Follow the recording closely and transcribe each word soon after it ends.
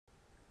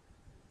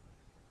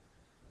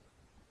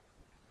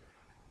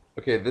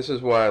Okay, this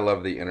is why I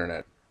love the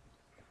internet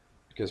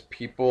because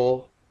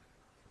people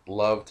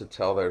love to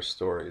tell their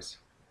stories.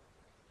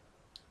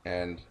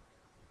 And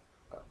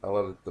I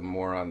love that the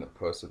moron that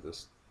posted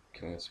this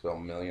can't even spell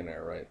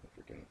millionaire right.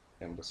 The freaking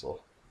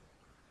imbecile.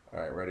 All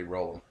right, ready,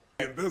 roll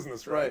 'em. In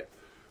business, right? Right.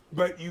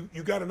 But you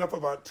got enough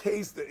of a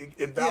taste that it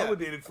Yeah.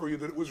 validated for you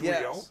that it was real.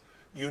 Yes.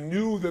 You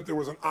knew that there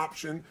was an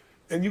option,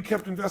 and you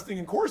kept investing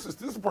in courses.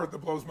 This is the part that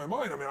blows my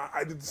mind. I mean,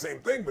 I did the same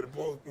thing, but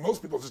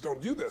most people just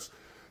don't do this.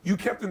 You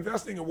kept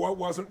investing in what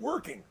wasn't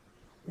working.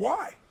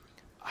 Why?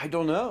 I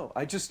don't know.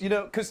 I just,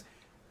 because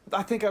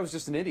I think I was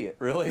just an idiot,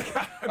 really.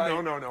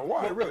 No.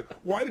 Why, really?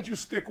 Why did you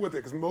stick with it?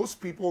 Because most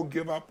people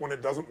give up when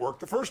it doesn't work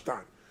the first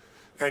time.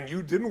 And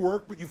you didn't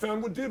work, but you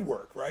found what did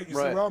work, right? You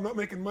Right. said, well, I'm not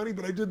making money,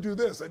 but I did do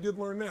this. I did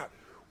learn that.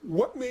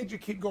 What made you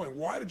keep going?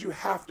 Why did you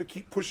have to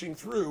keep pushing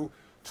through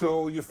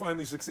till you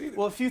finally succeeded?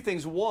 Well, a few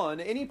things. One,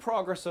 any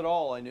progress at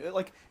all, I knew.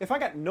 Like, if I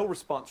got no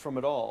response from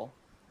it all,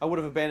 I would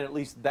have abandoned at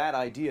least that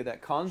idea,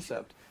 that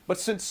concept. But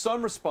since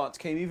some response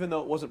came, even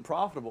though it wasn't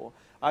profitable,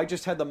 I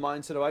just had the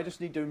mindset of I just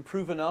need to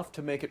improve enough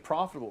to make it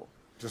profitable.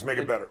 Just make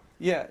it better.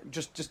 Yeah,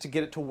 just to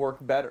get it to work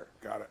better.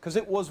 Got it. Because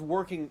it was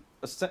working,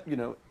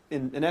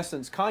 in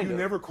essence, kind You of.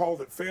 never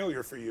called it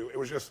failure for you. It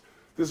was just,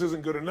 this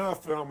isn't good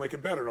enough, and I'll make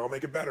it better, and I'll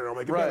make it better, and I'll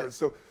make it Right. better.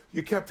 So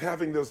you kept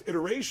having those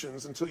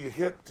iterations until you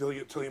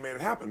made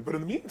it happen. But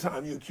in the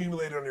meantime, you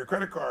accumulated on your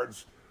credit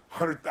cards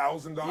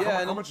 $100,000.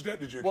 Yeah, How much debt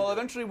did you Well, accumulate?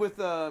 eventually with,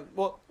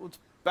 let's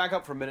back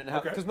up for a minute.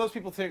 Okay. Because most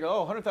people think,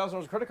 oh,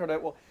 $100,000 credit card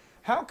debt. Well,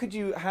 how could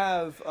you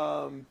have,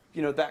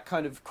 that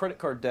kind of credit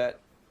card debt,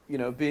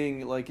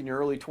 being like in your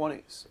early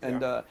 20s?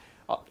 And Yeah.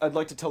 I'd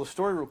like to tell the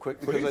story real quick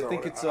because Please, I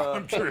think it's,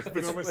 I'm curious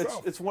because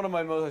myself. it's one of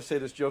my most, I say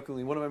this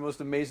jokingly, one of my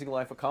most amazing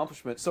life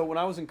accomplishments. So when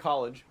I was in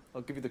college,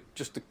 I'll give you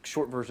just the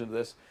short version of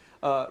this.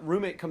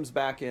 Roommate comes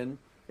back in,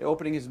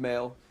 opening his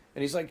mail,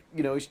 and he's like,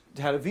 he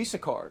had a Visa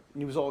card,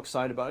 and he was all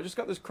excited about it. I just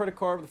got this credit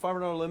card with a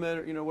 $500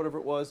 limit, or, whatever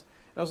it was.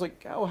 And I was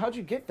like, oh, how'd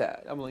you get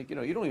that? I'm like, you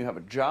don't even have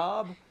a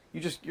job.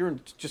 You just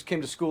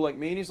came to school like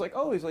me. And he's like,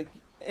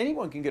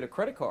 anyone can get a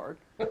credit card.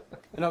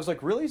 And I was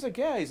like, really? He's like,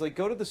 yeah. He's like,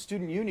 go to the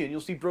student union.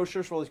 You'll see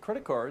brochures for all these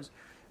credit cards.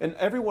 And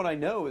everyone I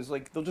know is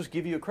like, they'll just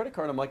give you a credit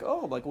card. I'm like,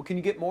 oh, well, can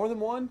you get more than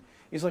one?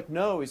 He's like,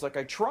 no. He's like,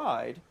 I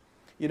tried,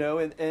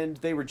 and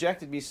they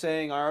rejected me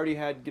saying I already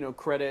had,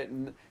 credit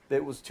and that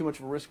it was too much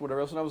of a risk, whatever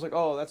else. And I was like,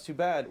 oh, that's too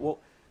bad. Well,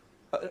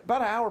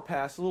 about an hour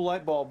passed, a little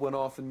light bulb went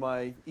off in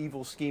my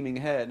evil scheming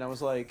head. And I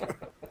was like,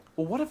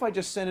 well, what if I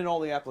just sent in all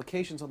the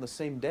applications on the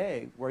same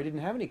day where I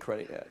didn't have any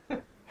credit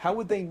yet? How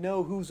would they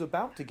know who's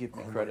about to give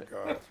me credit?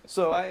 Oh my God.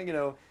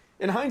 So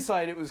in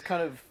hindsight, it was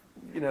kind of,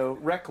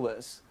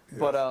 reckless.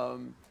 Yes.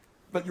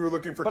 But You were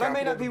looking for but I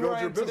capital may not to be build where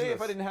I your am today business.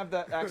 if I didn't have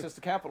that access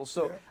to capital.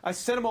 So Yeah. I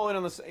sent them all in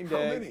on the same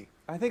day. How many?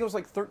 I think it was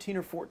like 13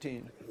 or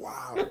 14.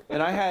 Wow.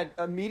 And I had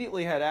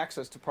immediately had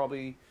access to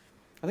probably,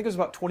 I think it was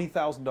about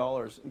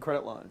 $20,000 in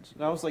credit lines.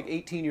 And I was like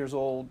 18 years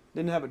old,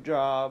 didn't have a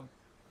job,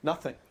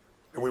 nothing.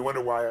 And we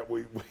wonder why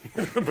we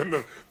ended up in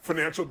the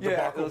financial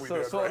debacle we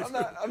did, so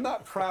right? I'm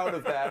not proud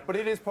of that, but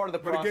it is part of the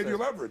But process. it gave you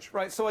leverage.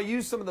 Right, so I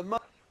used some of the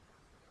money.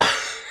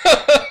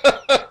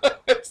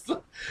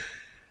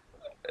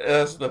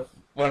 That's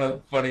one of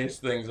the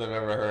funniest things I've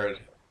ever heard.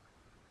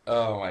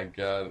 Oh my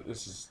God,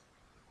 it's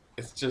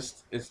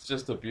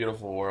just a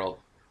beautiful world.